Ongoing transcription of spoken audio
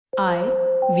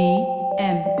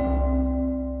IVM.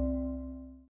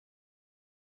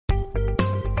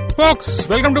 Folks,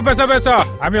 welcome to Paisa Paisa.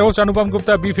 I'm your host Anupam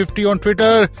Gupta, B50 on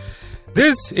Twitter.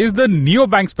 This is the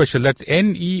Neobank special. That's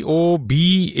Neobank.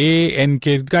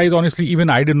 Guys, honestly, even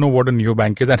I didn't know what a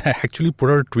neobank is. And I actually put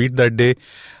out a tweet that day,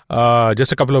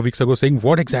 just a couple of weeks ago, saying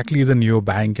what exactly is a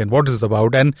neobank and what is it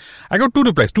about. And I got two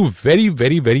replies, two very,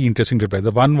 very, very interesting replies.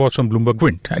 The one was from Bloomberg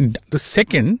Quint. And the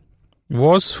second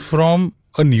was from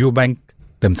a neobank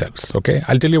themselves. Okay,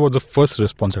 I'll tell you about the first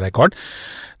response that I got.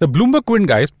 The Bloomberg Quint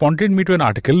guys pointed me to an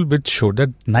article which showed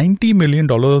that $90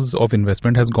 million of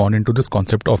investment has gone into this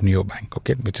concept of neobank.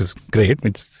 Okay, which is great,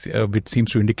 which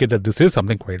seems to indicate that this is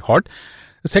something quite hot.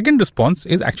 The second response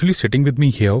is actually sitting with me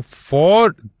here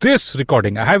for this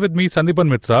recording. I have with me Sandipan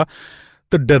Mitra,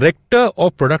 the director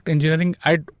of product engineering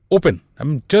at Open.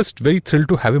 I'm just very thrilled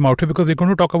to have him out here because we're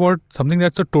going to talk about something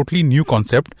that's a totally new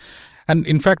concept. And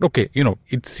in fact, okay,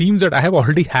 it seems that I have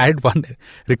already had one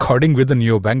recording with the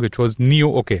neobank, which was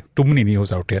Neo. Okay, too many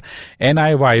Neos out here.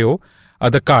 NIYO,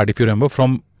 the card, if you remember,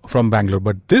 from Bangalore.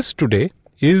 But this today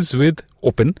is with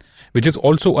Open, which is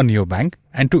also a neobank.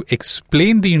 And to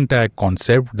explain the entire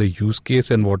concept, the use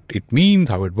case and what it means,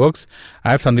 how it works, I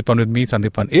have Sandipan with me.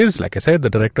 Sandipan is, like I said, the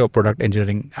director of product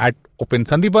engineering at Open.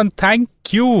 Sandipan, thank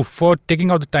you for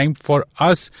taking out the time for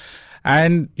us.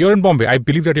 And you're in Bombay. I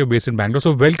believe that you're based in Bangalore.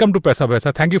 So welcome to Paisa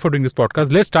Paisa. Thank you for doing this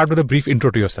podcast. Let's start with a brief intro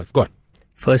to yourself. Go on.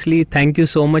 Firstly, thank you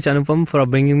so much, Anupam, for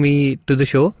bringing me to the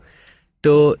show.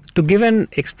 To give an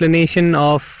explanation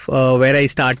of where I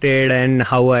started and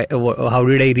how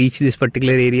did I reach this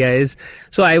particular area is,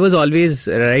 so I was always,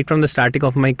 right from the starting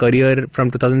of my career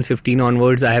from 2015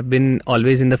 onwards, I have been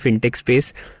always in the fintech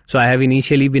space. So I have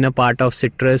initially been a part of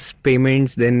Citrus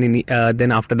Payments.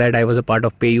 Then after that, I was a part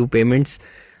of PayU Payments.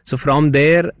 So from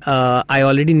there, I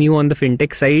already knew on the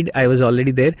fintech side, I was already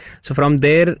there. So from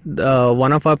there,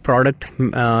 one of our product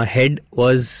head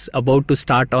was about to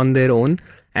start on their own.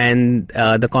 And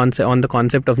the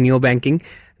concept of neobanking,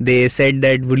 they said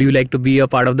that, would you like to be a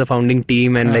part of the founding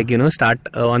team and start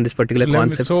on this particular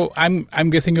concept? So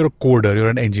I'm guessing you're a coder, you're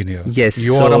an engineer. Yes.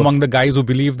 You are among the guys who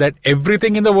believe that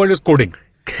everything in the world is coding.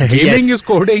 Gaming is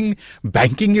coding,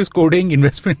 banking is coding,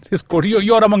 investments is coding.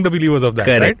 You're among the believers of that,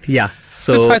 correct, right? Yeah.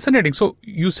 So it's fascinating. So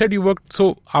you said you worked,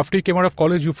 so after you came out of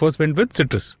college, you first went with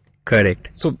Citrus. Correct.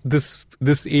 So this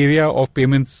area of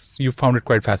payments, you found it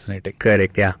quite fascinating.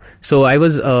 Correct, yeah. So I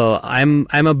was, I'm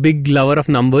a big lover of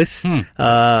numbers.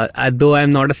 Though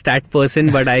I'm not a stat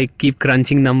person, but I keep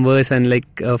crunching numbers, and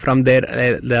from there,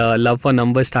 the love for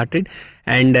numbers started.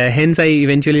 And hence I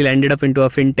eventually landed up into a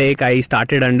fintech. I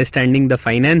started understanding the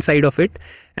finance side of it.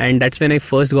 And that's when I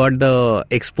first got the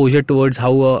exposure towards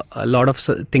how a lot of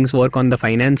things work on the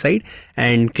finance side,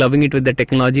 and clubbing it with the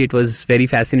technology. It was very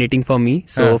fascinating for me.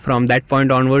 So from that point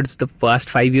onwards, the past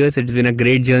 5 years, it's been a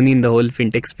great journey in the whole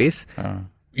fintech space.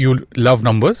 You love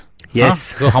numbers?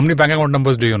 Yes. So how many bank account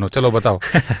numbers do you know? Chalo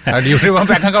batao. Do you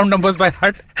remember bank account numbers by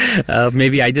heart?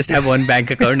 Maybe I just have one bank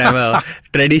account. I'm a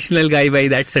traditional guy by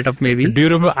that setup maybe. Do you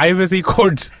remember IFSC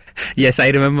codes? Yes, I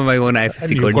remember my own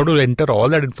IFSC code. You've got to enter all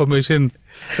that information.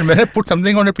 And when I put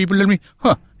something on it, people tell me,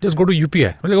 just go to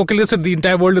UPI. I'm like, okay, listen, the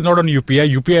entire world is not on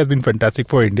UPI. UPI has been fantastic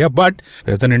for India, but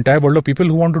there's an entire world of people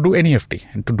who want to do NEFT.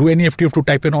 And to do NEFT, you have to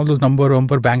type in all those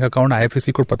number, bank account,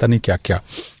 IFSC code, pata nahi kya.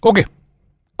 Okay,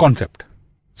 concept.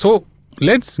 So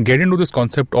let's get into this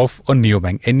concept of a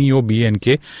neobank,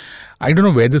 Neobank. I don't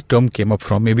know where this term came up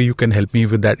from. Maybe you can help me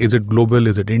with that. Is it global?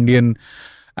 Is it Indian?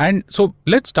 And so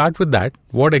let's start with that.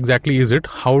 What exactly is it?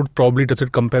 How probably does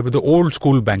it compare with the old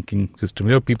school banking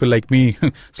system? People like me,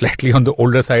 slightly on the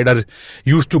older side, are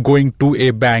used to going to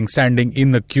a bank, standing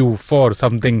in the queue for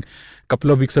something.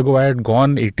 Couple of weeks ago, I had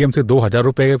gone ATM से 2,000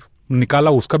 रुपए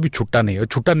निकाला, उसका भी छुट्टा नहीं है.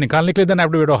 छुट्टा निकालने के लिए then I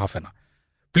have to wait a half an hour.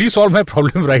 Please solve my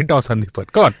problem right now, Sandipan.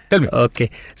 Come on, tell me. Okay.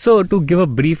 So to give a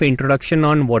brief introduction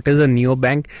on what is a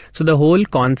neobank. So the whole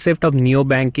concept of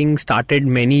neobanking started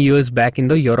many years back in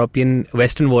the European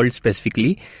Western world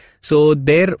specifically. So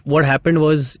there what happened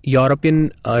was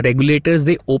European regulators,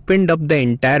 they opened up the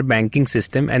entire banking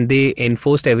system and they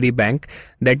enforced every bank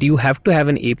that you have to have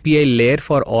an API layer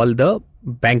for all the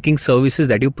banking services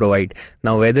that you provide.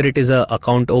 Now, whether it is a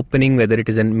account opening, whether it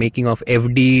is a making of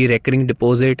FD, recurring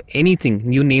deposit,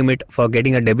 anything, you name it, for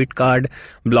getting a debit card,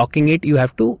 blocking it, you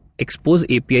have to expose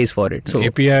APIs for it. So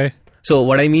API? So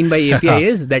what I mean by API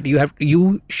is that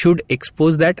you should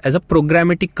expose that as a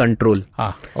programmatic control.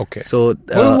 Okay. So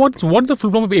what's the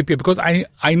full form of API? Because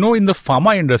I know in the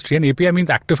pharma industry, and API means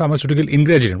active pharmaceutical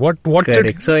ingredient. What's correct.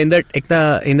 it? So in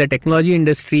the technology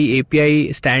industry,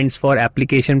 API stands for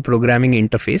Application Programming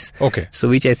Interface. Okay. So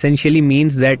which essentially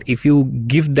means that if you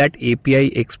give that API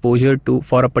exposure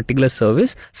for a particular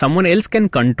service, someone else can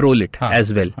control it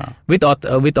as well with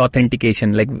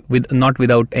authentication, like not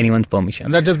without anyone's permission.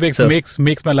 And that just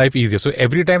makes my life easier. So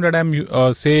every time that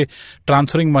I'm say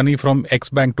transferring money from X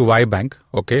bank to Y bank,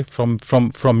 okay, from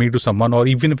me to someone, or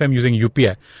even if I'm using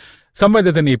UPI, somewhere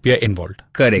there's an API involved.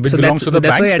 Correct. Which so belongs to the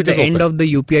that's bank, why at the end of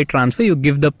the UPI transfer, you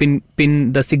give the pin,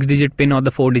 the 6-digit pin or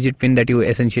the 4-digit pin that you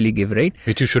essentially give, right?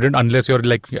 Which you shouldn't unless you're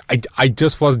like, I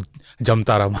just was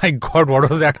Jamtara. My God, what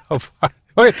was that about?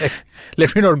 Okay,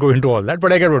 let me not go into all that,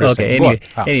 but I get what you're saying.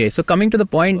 Anyway, so coming to the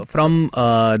point from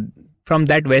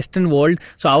that Western world,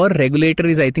 so our regulator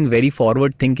is, I think, very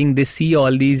forward thinking. They see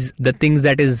all the things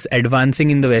that is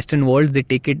advancing in the Western world, they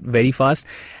take it very fast.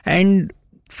 And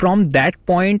from that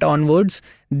point onwards,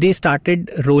 they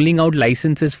started rolling out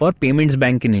licenses for Payments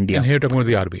Bank in India. And here talking about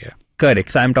the RBI.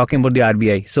 Correct. So I'm talking about the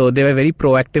RBI. So they were very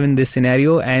proactive in this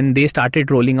scenario, and they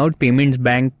started rolling out Payments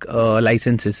Bank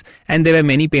licenses. And there were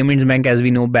many Payments Bank, as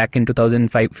we know, back in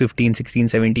 2005, 15, 16,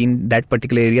 17, that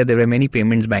particular area, there were many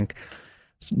Payments Bank.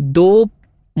 Though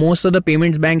most of the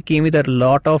Payments Bank came with a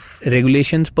lot of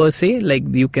regulations per se, like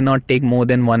you cannot take more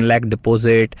than 1 lakh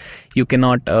deposit, you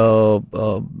cannot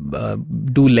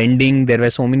do lending. There were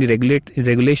so many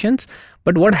regulations.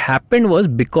 But what happened was,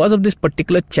 because of this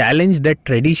particular challenge that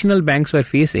traditional banks were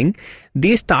facing,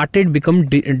 they started becoming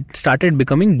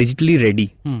digitally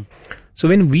ready. So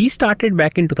when we started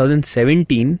back in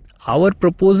 2017, our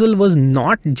proposal was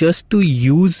not just to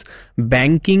use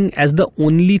banking as the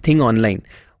only thing online.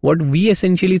 What we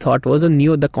essentially thought was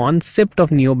the concept of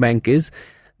neobank is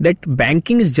that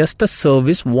banking is just a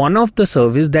service, one of the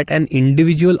service that an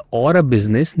individual or a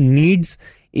business needs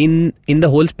in the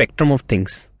whole spectrum of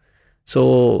things.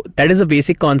 So that is a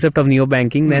basic concept of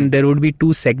neobanking. Then there would be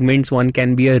two segments. One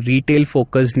can be a retail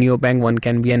focused neobank, one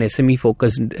can be an SME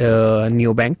focused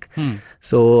neobank.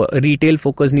 So retail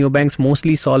focused neobanks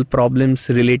mostly solve problems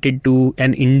related to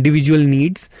an individual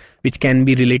needs, which can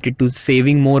be related to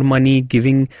saving more money,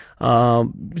 giving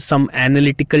some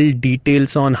analytical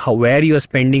details on where you are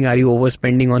spending. Are you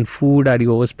overspending on food? Are you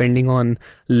overspending on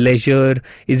leisure?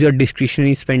 Is your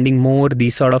discretionary spending more?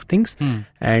 These sort of things.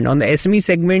 And on the SME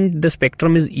segment, the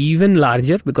spectrum is even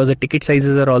larger because the ticket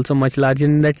sizes are also much larger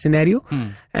in that scenario.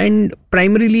 And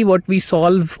primarily what we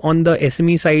solve on the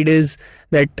SME side is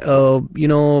that,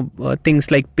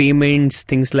 things like payments,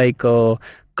 things like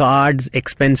cards,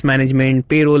 expense management,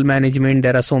 payroll management.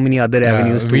 There are so many other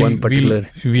avenues to one particular.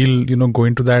 We'll go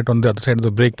into that on the other side of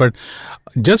the break. But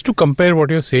just to compare what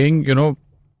you're saying,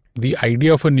 the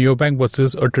idea of a neobank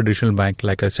versus a traditional bank,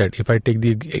 like I said, if I take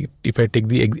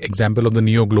the example of the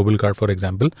Neo Global Card, for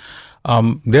example,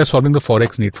 they're solving the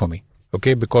forex need for me.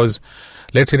 Okay, because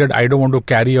let's say that I don't want to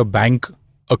carry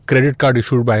a credit card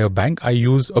issued by a bank. I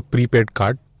use a prepaid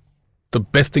card. The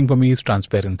best thing for me is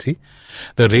transparency.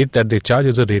 The rate that they charge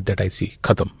is a rate that I see.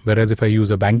 Khatam. Whereas if I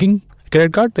use a banking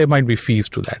credit card, there might be fees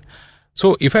to that.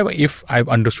 So if I've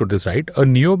understood this right, a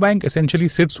neobank essentially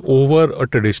sits over a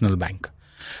traditional bank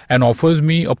and offers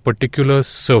me a particular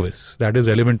service that is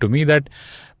relevant to me that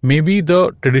maybe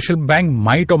the traditional bank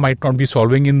might or might not be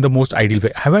solving in the most ideal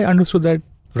way. Have I understood that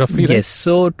roughly? Yes. Right?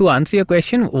 So to answer your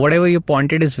question, whatever you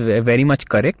pointed is very much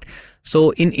correct.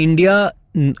 So in India,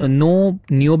 no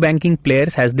neobanking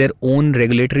players has their own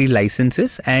regulatory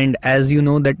licenses, and as you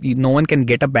know that no one can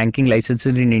get a banking license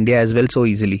in India as well so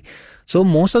easily. So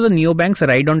most of the neobanks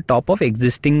ride on top of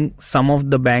existing some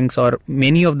of the banks or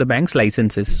many of the banks'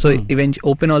 licenses. So eventually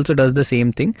Open also does the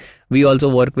same thing. We also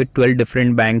work with 12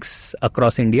 different banks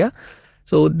across India.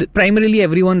 So primarily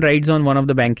everyone rides on one of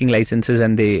the banking licenses,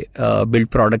 and they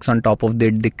build products on top of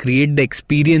it. They create the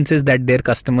experiences that their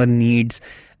customer needs.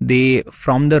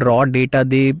 From the raw data,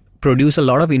 they produce a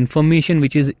lot of information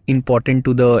which is important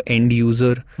to the end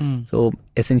user. So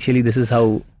essentially this is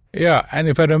how. Yeah, and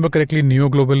if I remember correctly, Neo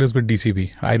Global is with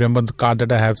DCB. I remember the card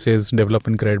that I have says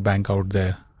Development Credit Bank out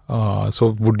there.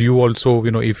 So would you also,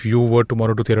 if you were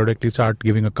tomorrow to theoretically start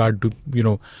giving a card to,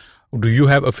 do you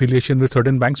have affiliation with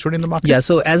certain banks today in the market? Yeah,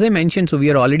 so as I mentioned, so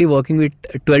we are already working with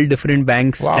 12 different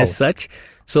banks as such.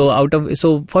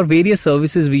 So for various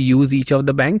services, we use each of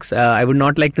the banks. I would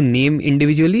not like to name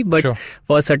individually, but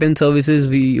for certain services,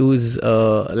 we use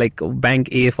like Bank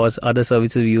A. For other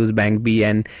services, we use Bank B.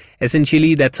 And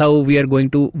essentially, that's how we are going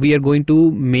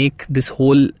to make this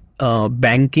whole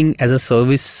banking as a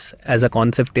service as a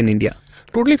concept in India?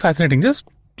 Totally fascinating. Just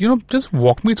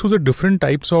walk me through the different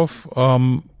types of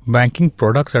banking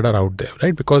products that are out there,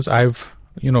 right? Because I've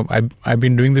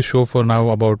been doing this show for now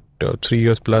about 3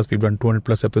 years plus. We've done 200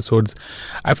 plus episodes.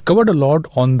 I've covered a lot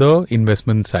on the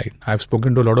investment side. I've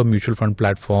spoken to a lot of mutual fund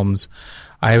platforms.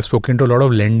 I have spoken to a lot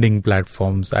of lending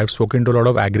platforms. I've spoken to a lot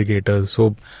of aggregators.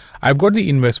 So I've got the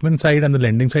investment side and the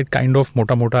lending side kind of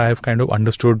mota. I have kind of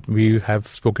understood. We have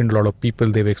spoken to a lot of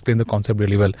people. They've explained the concept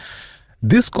really well.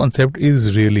 This concept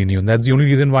is really new. And that's the only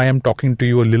reason why I'm talking to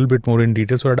you a little bit more in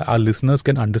detail so that our listeners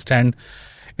can understand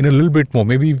in a little bit more.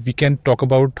 Maybe we can talk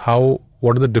about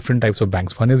what are the different types of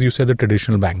banks. One is, you said, the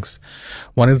traditional banks.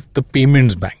 One is the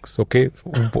payments banks, okay?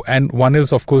 And one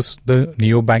is, of course, the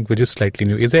neo bank, which is slightly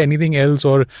new. Is there anything else,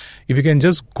 or if you can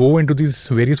just go into these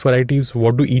various varieties,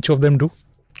 what do each of them do?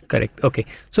 Correct. Okay.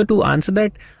 So to answer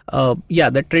that,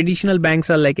 the traditional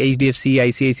banks are like HDFC,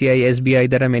 ICICI, SBI.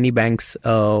 There are many banks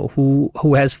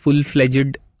who has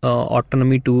full-fledged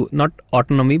autonomy to, not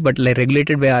autonomy, but like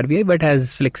regulated by RBI, but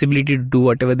has flexibility to do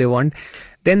whatever they want.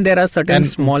 Then there are certain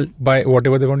small... By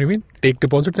whatever they want, you mean? Take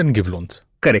deposits and give loans.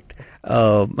 Correct.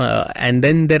 And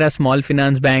then there are small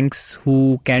finance banks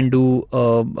who can do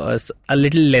a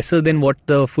little lesser than what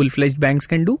the full-fledged banks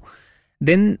can do.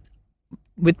 Then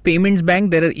with payments bank,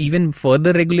 there are even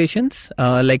further regulations.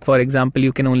 Like, for example,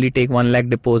 you can only take 1 lakh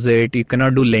deposit. You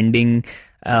cannot do lending,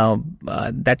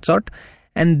 that sort.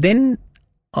 And then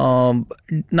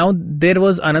now there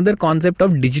was another concept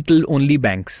of digital only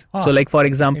banks. So like, for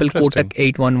example, Kotak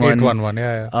 811,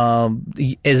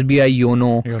 SBI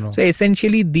YONO. So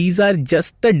essentially these are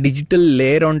just a digital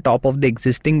layer on top of the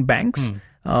existing banks,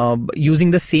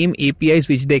 using the same APIs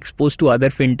which they expose to other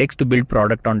fintechs to build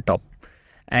product on top.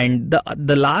 And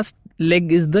the last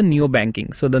leg is the neo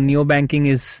banking. So the neo banking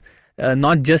is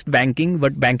not just banking,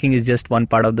 but banking is just one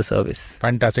part of the service.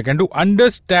 Fantastic. And to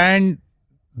understand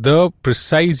the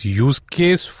precise use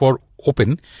case for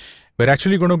Open, we're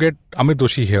actually going to get Amit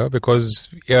Doshi here, because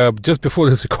just before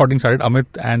this recording started, Amit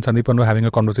and Sandeepan were having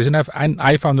a conversation, and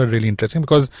I found that really interesting,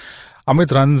 because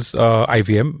Amit runs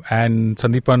IVM and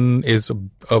Sandeepan is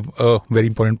a very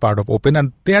important part of Open,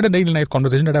 and they had a really nice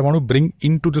conversation that I want to bring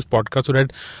into this podcast so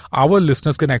that our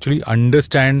listeners can actually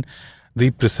understand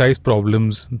the precise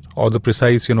problems or the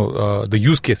precise, the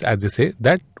use case, as they say,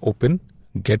 that Open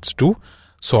gets to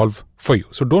solve for you.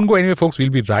 So don't go anywhere, folks. We'll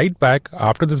be right back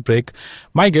after this break.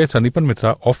 My guest, Sandeepan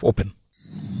Mitra of Open.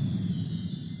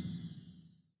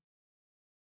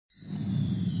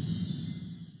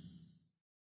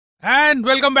 And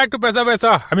welcome back to Paisa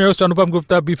Vaisa. I'm your host Anupam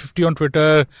Gupta, B50 on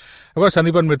Twitter. I've got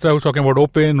Sandeepan Mitra, who's talking about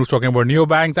Open, who's talking about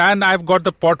neobanks, and I've got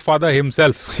the podfather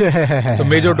himself, the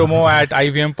Major Domo at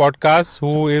IVM Podcast,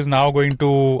 who is now going to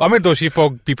Amit Doshi,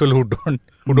 for people who don't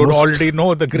already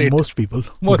know the great. Most people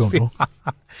who don't know.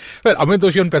 Well, Amit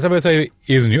Doshi on Paisa Vaisa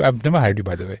is new. I've never had you,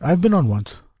 by the way. I've been on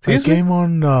once. Seriously? I came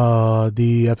on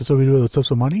the episode we did with Utsav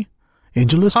Somani,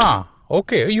 AngelList.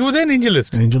 Okay. You were there in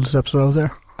AngelList. AngelList episode I was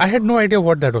there. I had no idea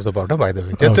what that was about, by the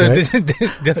way.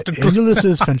 AngelList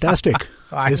is fantastic.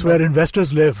 It's where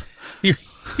investors live.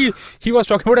 He was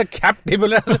talking about a cap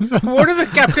table. What is a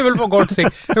cap table, for God's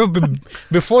sake?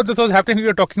 Before this was happening, we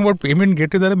were talking about payment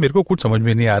gateway. मेरे को कुछ समझ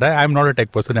में नहीं आ रहा है. I'm not a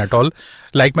tech person at all.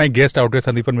 Like my guest out here,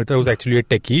 Sandeepan Mitra, who's actually a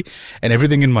techie, and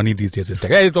everything in money these days is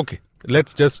tech. It's okay.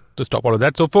 Let's just to stop all of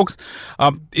that. So, folks,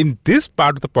 in this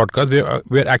part of the podcast,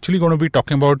 we're actually going to be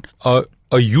talking about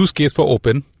a use case for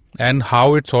Open and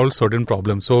how it solves certain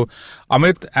problems. So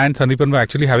Amit and Sandeepan were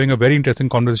actually having a very interesting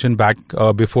conversation back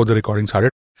before the recording started.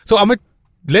 So Amit,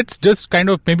 let's just kind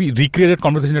of maybe recreate that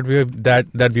conversation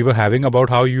that we were having about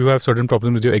how you have certain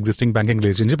problems with your existing banking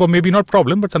relationship, or maybe not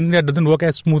problem, but something that doesn't work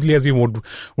as smoothly as you would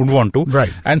want to.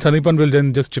 Right. And Sandeepan will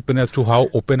then just chip in as to how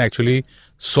Open actually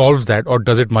solves that, or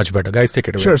does it much better. Guys, take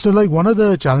it away. Sure. So like one of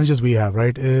the challenges we have,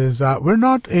 right, is we're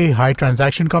not a high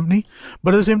transaction company,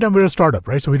 but at the same time we're a startup,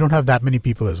 right? So we don't have that many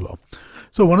people as well.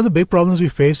 So one of the big problems we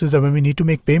face is that when we need to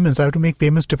make payments, I have to make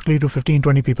payments typically to 15,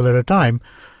 20 people at a time.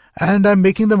 And I'm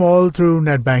making them all through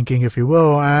net banking, if you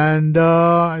will. And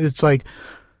it's like,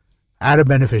 add a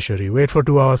beneficiary, wait for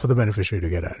 2 hours for the beneficiary to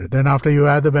get added. Then after you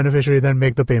add the beneficiary, then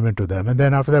make the payment to them. And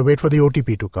then after that, wait for the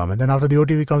OTP to come. And then after the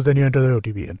OTP comes, then you enter the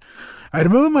OTP in. I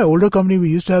remember my older company, we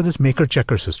used to have this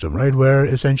maker-checker system, right? Where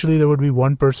essentially there would be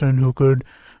one person who could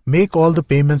make all the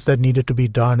payments that needed to be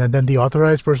done. And then the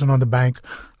authorized person on the bank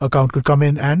account could come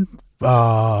in and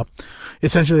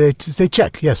essentially say,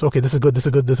 check. Yes, okay, this is good, this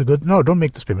is good, this is good. No, don't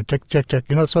make this payment. Check.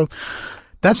 So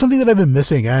that's something that I've been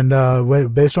missing. And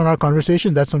based on our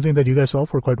conversation, that's something that you guys solve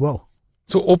for quite well.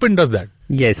 So Open does that.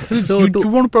 Yes. So you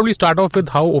want to probably start off with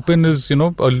how Open is,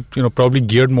 probably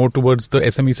geared more towards the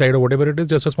SME side or whatever it is.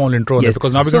 Just a small intro on that,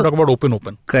 because now we're going to talk about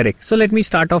Open. Correct. So let me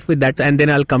start off with that, and then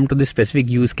I'll come to the specific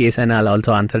use case, and I'll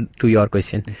also answer to your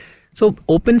question. So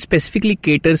Open specifically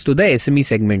caters to the SME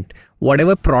segment.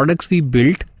 Whatever products we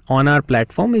built on our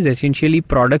platform is essentially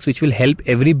products which will help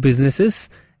every businesses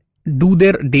do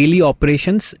their daily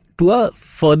operations to a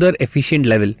further efficient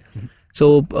level.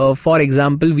 So, for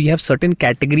example, we have certain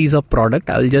categories of product.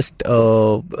 I will just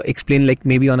explain like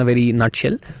maybe on a very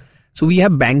nutshell. So we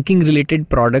have banking related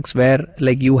products where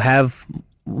like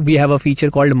we have a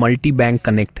feature called Multi-Bank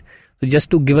Connect. So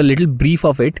just to give a little brief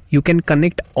of it, you can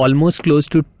connect almost close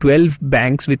to 12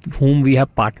 banks with whom we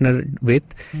have partnered with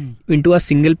into a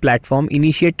single platform,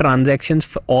 initiate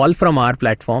transactions all from our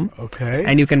platform,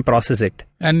 and you can process it.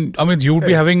 And I mean, you would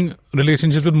be having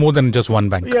relationships with more than just one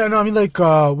bank. Yeah, no, I mean, like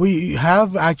we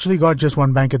have actually got just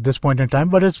one bank at this point in time,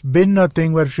 but it's been a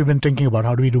thing where we've been thinking about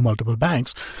how do we do multiple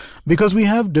banks, because we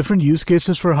have different use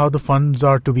cases for how the funds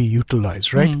are to be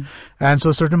utilized, right? And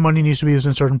so certain money needs to be used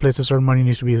in certain places, certain money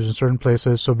needs to be used in certain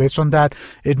places. So based on that,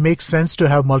 it makes sense to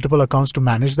have multiple accounts to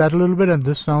manage that a little bit. And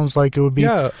this sounds like it would be...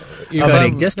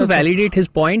 Correct. Just to validate his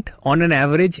point, on an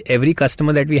average, every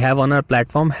customer that we have on our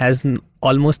platform has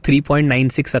almost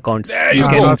 3.96 accounts. There you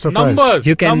go.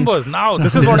 Numbers. Now,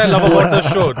 this is what I love about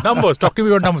the show. Numbers. Talk to me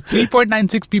about numbers.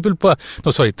 3.96 people per...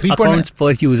 No, sorry. 3. Accounts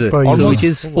per user. So which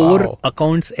is 4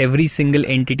 accounts every single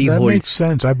entity holds. That makes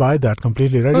sense. I buy that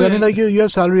completely, right? I mean, like you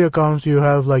have salary accounts, you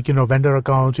have like, vendor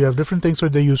accounts, you have different things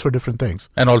that they use for different things.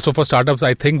 And also for startups,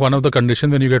 I think one of the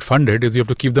conditions when you get funded is you have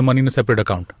to keep the money in a separate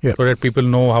account so that people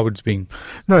know how it's being.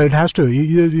 No, it has to.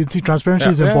 You see, transparency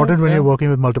is important when you're working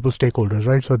with multiple stakeholders,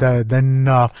 right? So that then...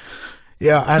 so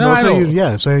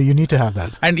you need to have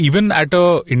that. And even at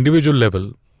a individual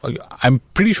level, I'm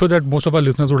pretty sure that most of our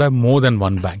listeners would have more than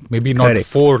one bank. Maybe not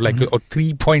 4, like or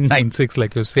 3.96,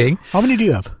 like you're saying. How many do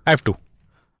you have? I have 2.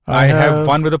 I have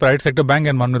one with a private sector bank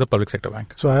and one with a public sector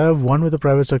bank. So I have one with a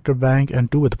private sector bank and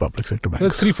 2 with a public sector bank.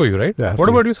 That's 3 for you, right? Yeah, what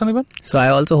about you, Sandeepan? So I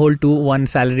also hold 2, one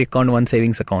salary account, one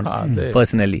savings account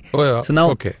personally. So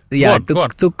now,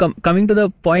 coming to the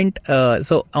point,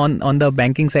 so on the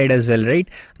banking side as well, right?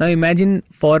 Now imagine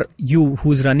for you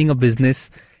who's running a business,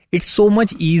 it's so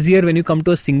much easier when you come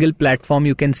to a single platform.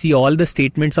 You can see all the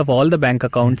statements of all the bank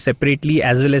accounts separately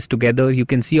as well as together. You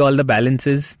can see all the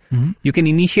balances. You can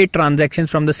initiate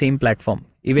transactions from the same platform.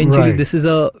 Eventually, this is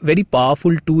a very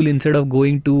powerful tool. Instead of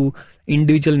going to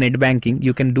individual net banking,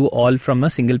 you can do all from a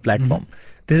single platform.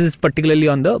 This is particularly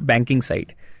on the banking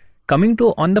side. Coming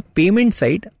to on the payment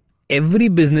side, every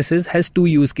businesses has 2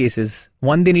 use cases.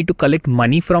 One, they need to collect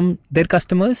money from their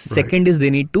customers. Second is they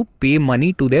need to pay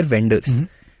money to their vendors.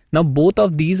 Now, both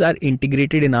of these are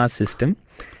integrated in our system.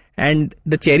 And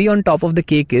the cherry on top of the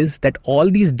cake is that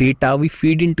all these data we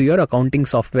feed into your accounting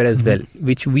software as well,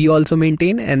 which we also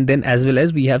maintain. And then as well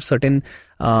as we have certain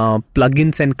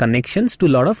plugins and connections to a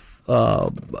lot of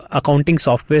accounting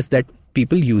softwares that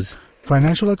people use.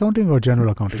 Financial accounting or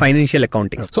general accounting? Financial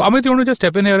accounting. So Amit, you want to just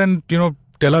step in here and,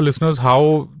 tell our listeners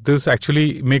how this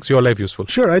actually makes your life useful?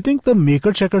 Sure. I think the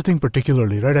maker checker thing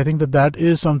particularly, right? I think that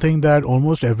is something that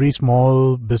almost every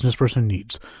small business person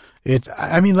needs.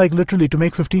 Literally to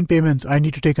make 15 payments, I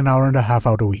need to take an hour and a half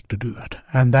out a week to do that.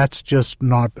 And that's just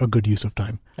not a good use of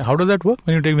time. How does that work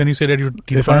when you say that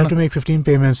if I have to make 15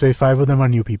 payments, say 5 of them are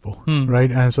new people, right?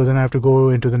 And so then I have to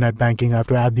go into the net banking, I have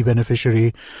to add the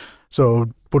beneficiary. So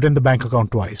put in the bank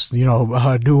account twice, do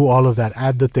all of that,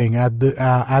 add the thing, add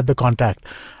the contact.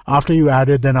 After you add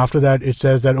it, then after that, it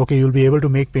says that, okay, you'll be able to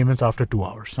make payments after 2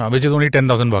 hours. Which is only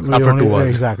 $10,000 after 2 hours.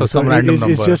 Exactly. So some random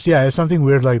number. It's just, it's something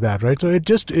weird like that, right? So it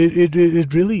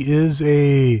really is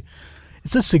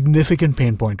it's a significant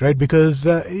pain point, right? Because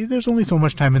there's only so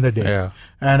much time in the day. Yeah.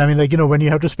 And when you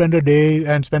have to spend a day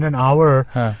and spend an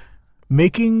hour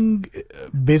making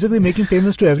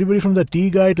payments to everybody from the tea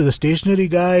guy to the stationery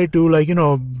guy to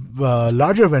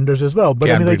larger vendors as well. But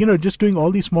just doing all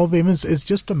these small payments is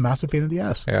just a massive pain in the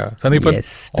ass. Yeah. Sandeepan,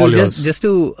 yes. Just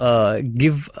to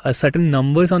give certain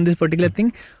numbers on this particular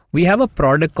thing, we have a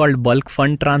product called Bulk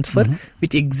Fund Transfer,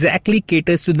 which exactly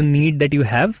caters to the need that you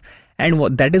have.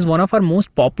 And that is one of our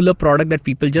most popular product that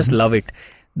people just love it.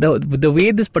 The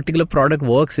way this particular product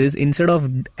works is instead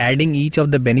of adding each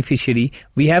of the beneficiary,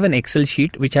 we have an Excel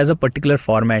sheet which has a particular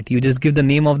format. You just give the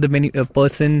name of the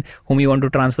person whom you want to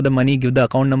transfer the money, give the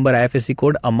account number, IFSC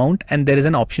code, amount, and there is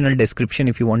an optional description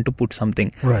if you want to put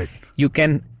something. Right. You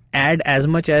can add as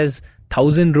much as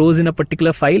 1,000 rows in a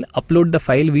particular file, upload the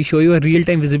file, we show you a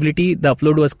real-time visibility, the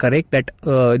upload was correct, that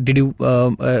did you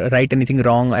write anything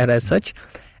wrong or as such.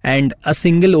 and a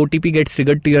single OTP gets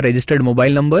triggered to your registered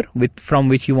mobile number from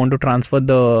which you want to transfer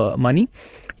the money.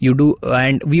 You do,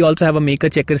 and we also have a maker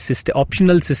checker system,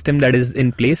 optional system that is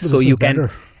in place, so you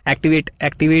can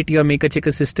activate your maker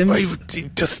checker system.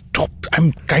 Just stop.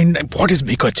 What is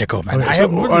maker checker, man? Okay, I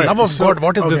have love of God.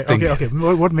 What is this thing? Okay.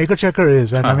 What maker checker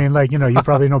is, and I mean, like, you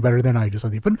probably know better than I do,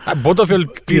 Sandeep. Both of you,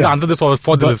 please answer this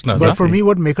for the listeners. But for me,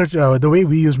 what the way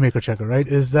we use maker checker, right,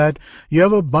 is that you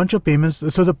have a bunch of payments.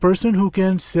 So the person who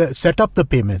can set up the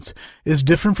payments is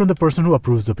different from the person who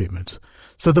approves the payments.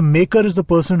 So the maker is the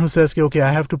person who says, okay,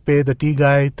 I have to pay the tea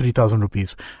guy 3,000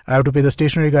 rupees. I have to pay the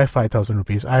stationery guy 5,000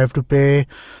 rupees. I have to pay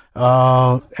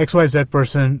XYZ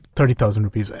person 30,000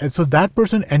 rupees. And so that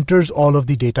person enters all of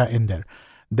the data in there.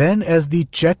 Then as the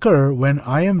checker, when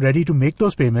I am ready to make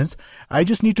those payments, I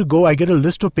just need to go, I get a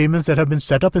list of payments that have been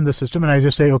set up in the system, and I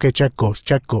just say, okay, check go,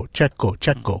 check go, check go,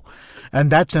 check go. And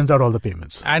that sends out all the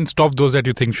payments. And stop those that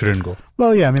you think shouldn't go.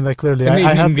 Well, yeah, I mean, like, clearly,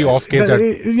 I have the off case. Like,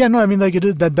 it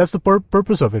is that's the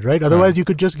purpose of it, right? Otherwise, you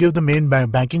could just give the main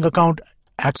banking account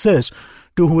access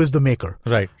to who is the maker.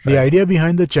 Right. The idea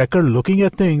behind the checker looking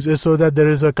at things is so that there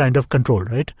is a kind of control,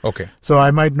 right? Okay. So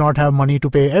I might not have money to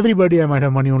pay everybody. I might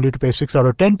have money only to pay 6 out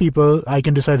of 10 people. I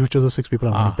can decide which of the 6 people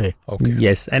I'm going to pay. Okay.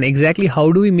 Yes. And exactly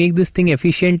how do we make this thing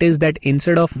efficient is that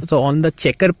on the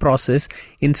checker process,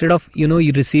 instead of, you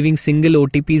receiving single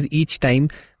OTPs each time,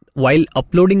 while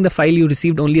uploading the file, you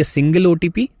received only a single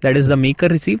OTP, that is the maker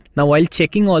received. Now, while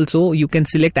checking also, you can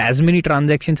select as many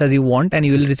transactions as you want, and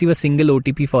you will receive a single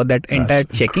OTP for that entire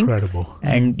checking. Incredible.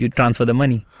 And you transfer the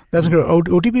money. That's incredible.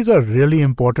 OTPs are really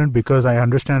important because I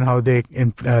understand how they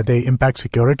impact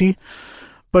security,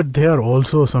 but they are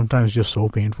also sometimes just so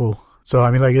painful. So,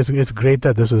 I mean, like, it's great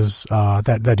that this is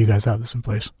that you guys have this in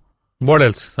place. What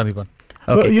else, Sandeepan?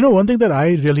 Okay. Well, one thing that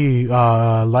I really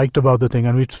liked about the thing,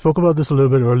 and we spoke about this a little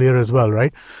bit earlier as well,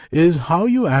 right, is how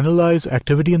you analyze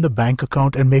activity in the bank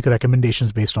account and make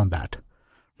recommendations based on that,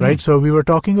 right? So we were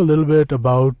talking a little bit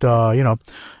about,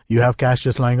 you have cash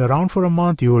just lying around for a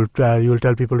month. You will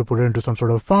tell people to put it into some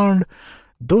sort of fund.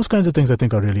 Those kinds of things I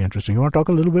think are really interesting. You want to talk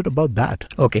a little bit about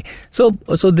that? Okay. So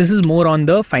this is more on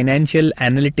the financial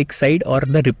analytics side or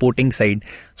the reporting side.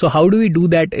 So how do we do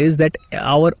that is that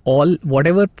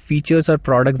whatever features or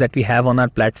products that we have on our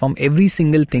platform, every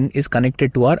single thing is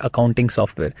connected to our accounting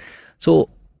software. So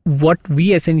what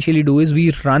we essentially do is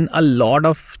we run a lot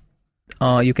of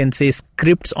you can say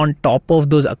scripts on top of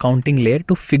those accounting layer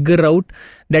to figure out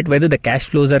that whether the cash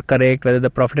flows are correct, whether the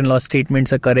profit and loss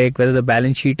statements are correct, whether the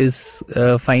balance sheet is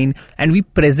fine, and we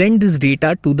present this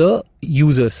data to the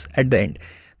users at the end.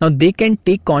 Now they can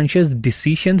take conscious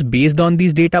decisions based on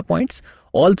these data points.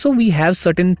 Also, we have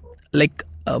certain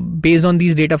based on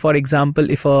these data, for example,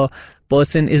 if a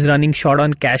person is running short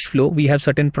on cash flow, we have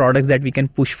certain products that we can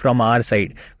push from our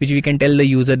side, which we can tell the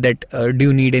user that do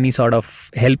you need any sort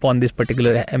of help on this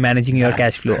particular managing your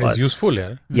cash flow? That is useful,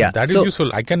 yeah. Yeah, that is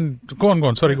useful. I can go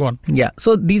on. Sorry, go on. Yeah,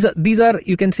 so these are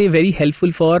you can say very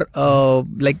helpful for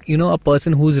a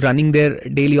person who's running their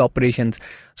daily operations.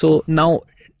 So now,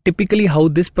 typically how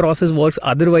this process works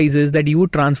otherwise is that you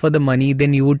would transfer the money,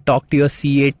 then you would talk to your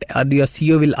CA. Your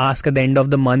CEO will ask at the end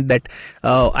of the month that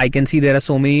I can see there are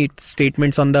so many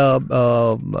statements on the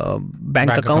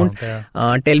bank account.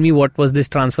 Tell me what was this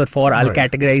transfer for. I'll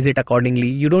categorize it accordingly.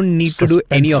 You don't need to do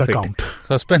any of it.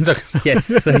 Suspense account. Yes.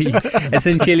 So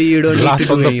essentially, you don't need to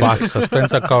do any of it.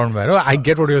 Suspense account, man. I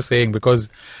get what you're saying because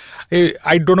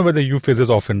I don't know whether you face this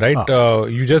often, right?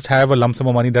 You just have a lump sum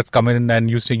of money that's coming in, and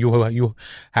you say you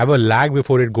have a lag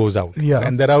before it goes out. Yeah.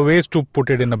 And there are ways to put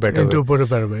it in a better way. To put it a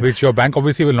better way. Which your bank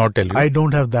obviously will not tell you. I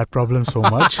don't have that problem so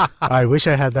much. I wish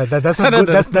I had that. That's not good.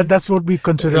 That's what we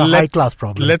consider a high class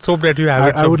problem. Let's hope that you have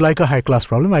it. I would like a high class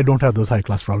problem. I don't have those high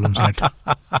class problems yet.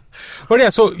 But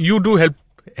yeah, so you do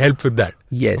help with that.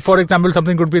 Yes. For example,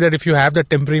 something could be that if you have that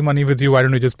temporary money with you, why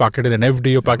don't you just park it in an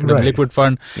FD or park it in a liquid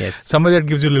fund? Yes. Somewhere that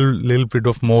gives you a little bit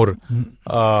of more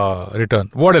return.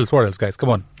 What else, guys? Come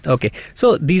on. Okay.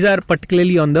 So these are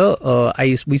particularly on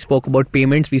the, we spoke about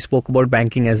payments, we spoke about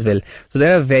banking as well. So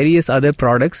there are various other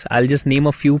products. I'll just name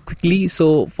a few quickly.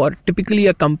 So for typically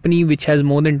a company which has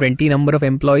more than 20 number of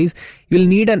employees, you'll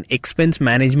need an expense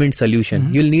management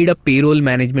solution. You'll need a payroll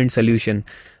management solution.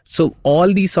 So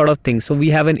all these sort of things. So we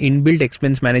have an inbuilt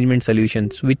expense management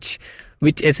solutions, which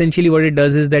essentially what it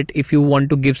does is that if you want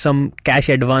to give some cash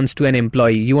advance to an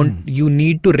employee, you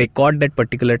need to record that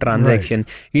particular transaction.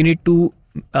 You need to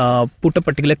put a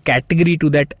particular category to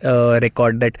that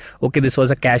record that, okay, this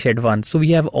was a cash advance. So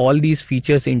we have all these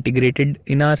features integrated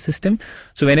in our system.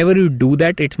 So whenever you do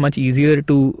that, it's much easier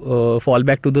to fall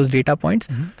back to those data points.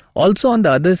 Also on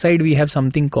the other side, we have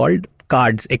something called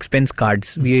cards, expense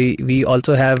cards. We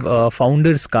also have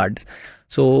founders cards.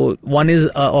 So one is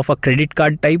of a credit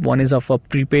card type, one is of a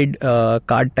prepaid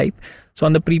card type. So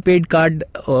on the prepaid card,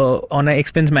 on an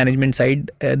expense management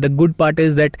side, the good part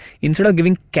is that instead of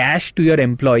giving cash to your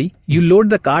employee, you load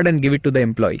the card and give it to the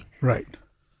employee. Right.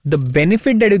 The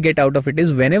benefit that you get out of it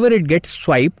is whenever it gets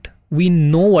swiped, we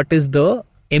know what is the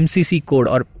MCC code,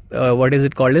 or what is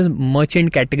it called as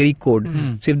merchant category code.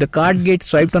 So if the card gets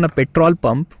swiped on a petrol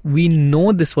pump, we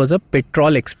know this was a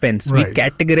petrol expense. Right. We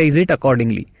categorize it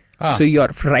accordingly. So you're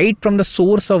right from the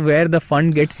source of where the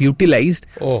fund gets utilized.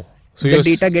 So the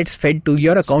data gets fed to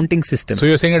your accounting system. So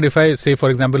you're saying that if I say, for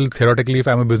example, theoretically, if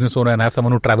I'm a business owner and I have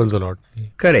someone who travels a lot,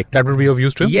 correct, that would be of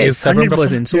use to him? Yes,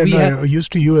 100%. So we have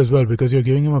used to you as well, because you're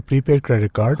giving him a prepaid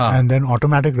credit card, and then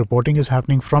automatic reporting is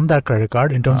happening from that credit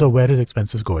card in terms of where his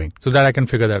expense is going. So that I can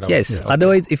figure that out. Yes.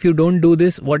 Otherwise, if you don't do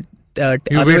this, what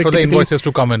you wait for the invoices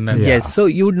to come in. And Yes. So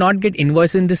you would not get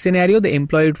invoice in this scenario. The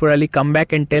employee would probably come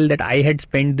back and tell that I had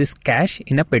spent this cash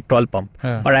in a petrol pump,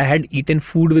 or I had eaten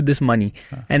food with this money,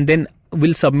 and then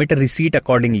will submit a receipt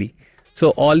accordingly.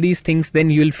 So all these things, then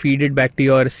you'll feed it back to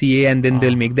your CA, and then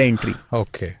they'll make the entry.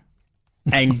 Okay.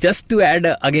 And just to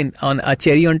add again on a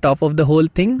cherry on top of the whole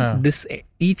thing, this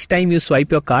each time you swipe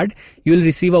your card, you will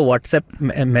receive a WhatsApp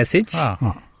message.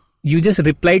 You just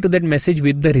reply to that message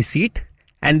with the receipt,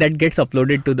 and that gets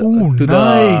uploaded to the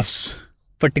the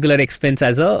particular expense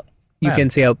as a can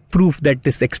say a proof that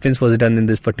this expense was done in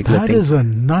this particular thing. That is a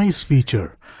nice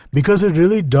feature, because it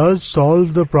really does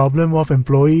solve the problem of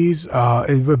employees,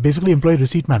 basically employee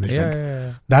receipt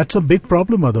management. That's a big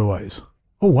problem otherwise.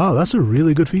 Oh wow, that's a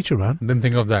really good feature, man. Didn't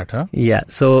think of that, huh? Yeah.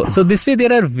 So this way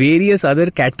there are various other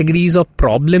categories of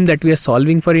problem that we are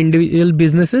solving for individual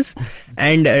businesses.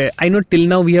 And I know till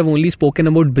now we have only spoken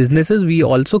about businesses. We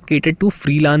also cater to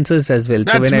freelancers as well.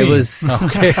 That's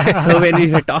So when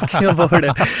we were talking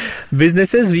about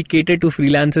businesses, we cater to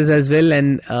freelancers as well.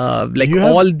 And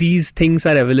all these things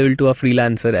are available to a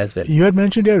freelancer as well. You had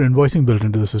mentioned your invoicing built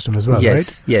into the system as well,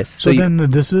 right? Yes. So then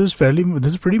this is pretty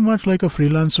much like a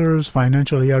freelancer's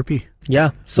financial ERP.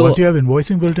 Yeah. So once you have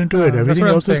invoicing built into it, everything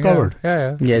else is covered.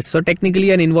 Yeah. Yes. So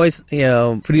technically, an invoice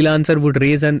freelancer would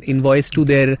raise an invoice to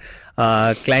their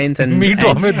clients and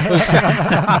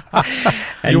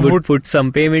would put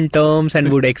some payment terms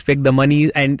and would expect the money.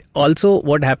 And also,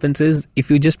 what happens is, if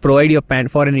you just provide your PAN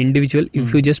for an individual,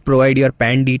 if you just provide your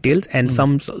PAN details and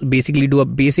basically do a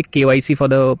basic KYC for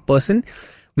the person,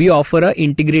 we offer a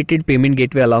integrated payment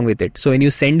gateway along with it. So when you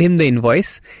send him the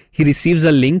invoice, he receives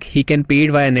a link. He can pay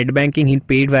it via net banking. He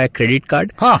pay it via credit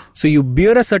card. So you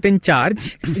bear a certain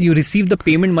charge, you receive the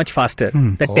payment much faster.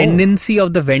 The tendency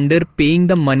of the vendor paying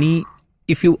the money,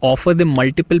 if you offer them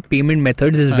multiple payment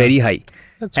methods, is very high.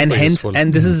 That's and hence, useful.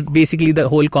 and this is basically the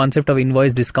whole concept of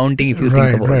invoice discounting, if you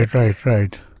think about it.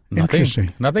 Right.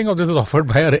 Interesting. Nothing of this is offered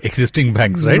by our existing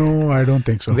banks, right? No, I don't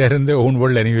think so. They're in their own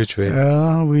world any which way.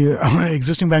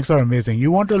 Existing banks are amazing.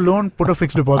 You want a loan, put a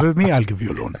fixed deposit with me, I'll give you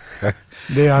a loan.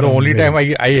 They are the only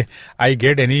amazing. time I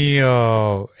get any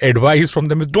advice from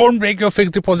them is, don't break your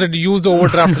fixed deposit, use the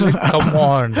overdraft. Come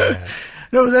on.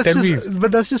 No,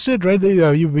 that's just it, right?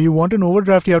 You want an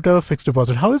overdraft, you have to have a fixed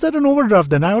deposit. How is that an overdraft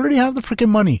then? I already have the freaking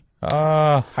money.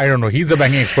 I don't know. He's a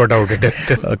banking expert out at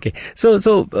it. Okay. So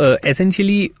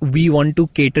essentially, we want to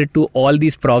cater to all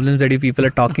these problems that you people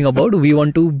are talking about. We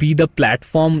want to be the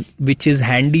platform which is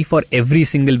handy for every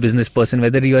single business person,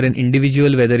 whether you're an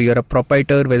individual, whether you're a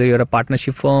proprietor, whether you're a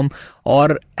partnership firm,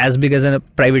 or as big as a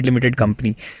private limited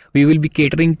company. We will be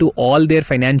catering to all their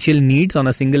financial needs on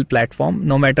a single platform,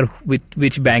 no matter with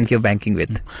which bank you're banking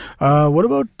with. What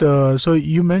about, so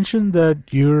you mentioned that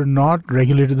you're not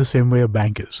regulated the same way a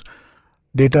bank is.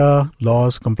 Data,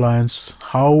 laws, compliance,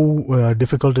 how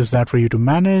difficult is that for you to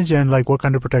manage, and like what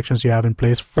kind of protections do you have in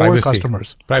place for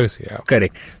customers? Privacy, yeah.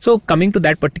 Correct. So coming to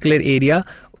that particular area,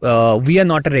 we are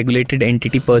not a regulated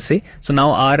entity per se. So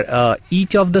now our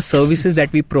each of the services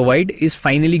that we provide is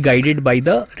finally guided by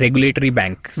the regulatory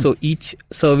bank. So each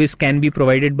service can be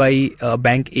provided by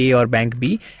bank A or bank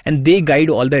B, and they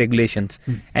guide all the regulations.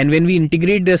 And when we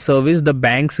integrate their service, the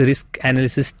bank's risk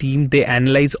analysis team, they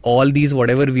analyze all these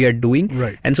whatever we are doing.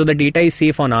 Right. And so the data is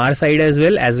safe on our side as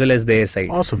well as their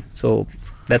side. Awesome. So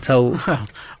that's how.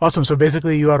 Awesome. So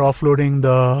basically you are offloading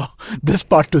this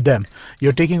part to them.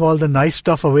 You're taking all the nice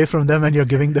stuff away from them and you're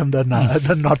giving them the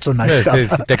not so nice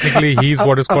stuff. Technically, he's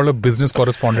what is called a business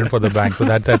correspondent for the bank. So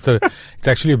it's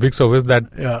actually a big service that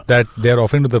they're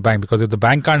offering to the bank, because if the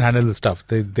bank can't handle the stuff,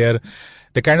 they're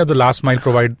they're kind of the last mile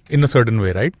provide in a certain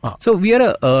way, right? So we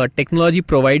are a technology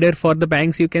provider for the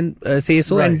banks, you can say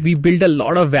so, and we build a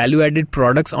lot of value-added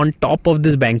products on top of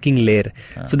this banking layer.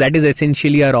 So that is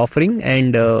essentially our offering,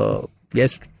 and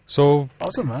yes. So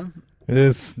awesome, man.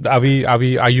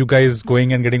 Are you guys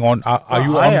going and getting on? Are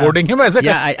you onboarding him as a?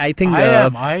 Yeah, I think.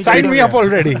 Sign me up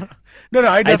already. No,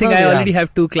 I think I already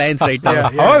have 2 clients right now.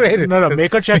 No,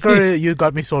 Maker Checker, you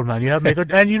got me sold, man. You have Maker,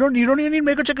 and you don't even need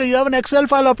Maker Checker. You have an Excel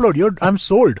file upload. I'm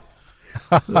sold.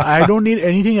 I don't need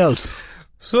anything else.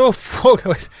 So,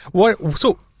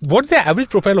 what's the average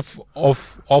profile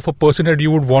of a person that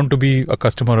you would want to be a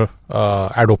customer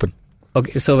at Open?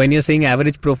 Okay, so when you're saying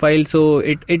average profile, so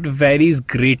it varies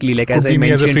greatly. Like as I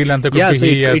mentioned, as a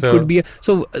freelancer, could be.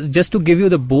 So just to give you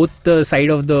both the side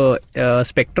of the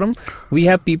spectrum, we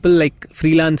have people like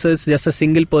freelancers, just a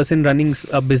single person running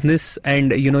a business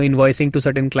and invoicing to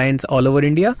certain clients all over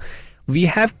India. We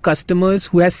have customers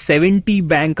who has 70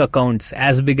 bank accounts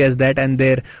as big as that, and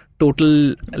their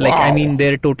total,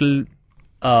 their total.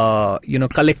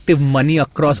 Collective money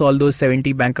across all those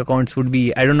 70 bank accounts would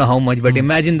be, I don't know how much, but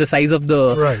imagine the size of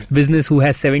the business who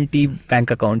has 70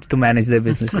 bank accounts to manage their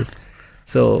businesses.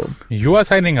 So you are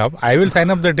signing up. I will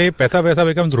sign up the day Paisa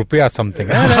becomes Rupiah something.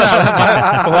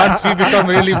 Once we become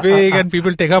really big and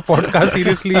people take our podcast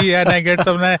seriously, and I get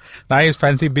some nice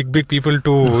fancy big people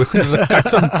to cut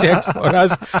some checks for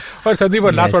us. But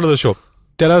Sandeep, last part of the show.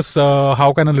 Tell us,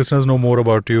 how can our listeners know more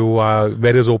about you?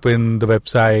 Where is Open, the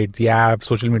website, the app,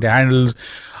 social media handles?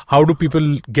 How do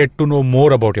people get to know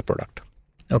more about your product?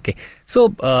 Okay, so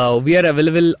we are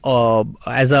available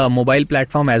as a mobile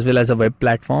platform as well as a web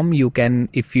platform. You can,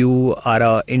 if you are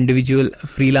an individual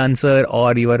freelancer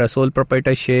or you are a sole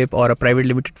proprietorship or a private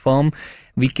limited firm,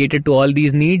 we cater to all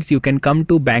these needs. You can come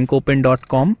to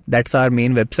bankopen.com. That's our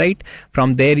main website.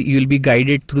 From there, you'll be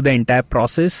guided through the entire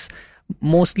process.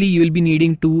 Mostly you will be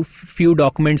needing few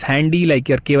documents handy, like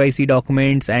your KYC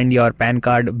documents and your PAN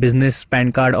card, business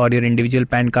PAN card or your individual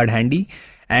PAN card handy.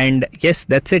 And yes,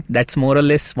 that's it. That's more or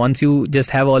less. Once you just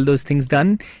have all those things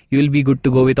done, you will be good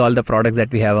to go with all the products that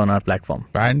we have on our platform.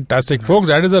 Fantastic. Folks,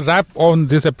 that is a wrap on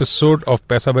this episode of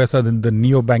Paisa, the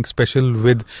Neobank special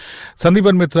with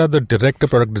Sandeepan Mitra, the Director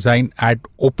Product Design at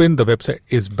Open. The website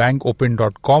is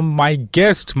bankopen.com. My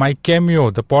guest, my cameo,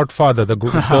 the podfather, the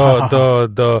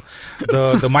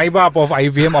Maibap of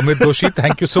IVM, Amit Doshi.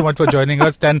 Thank you so much for joining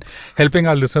us and helping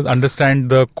our listeners understand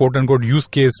the quote-unquote use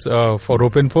case for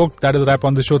Open, folks. That is a wrap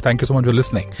on the show. Thank you so much for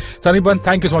listening. Sandeepan,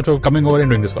 thank you so much for coming over and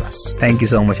doing this for us. Thank you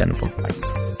so much, Anupam.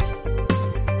 Thanks.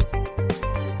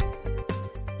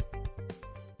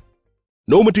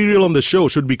 No material on the show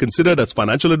should be considered as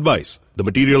financial advice. The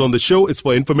material on the show is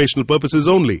for informational purposes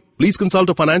only. Please consult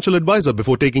a financial advisor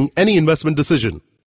before taking any investment decision.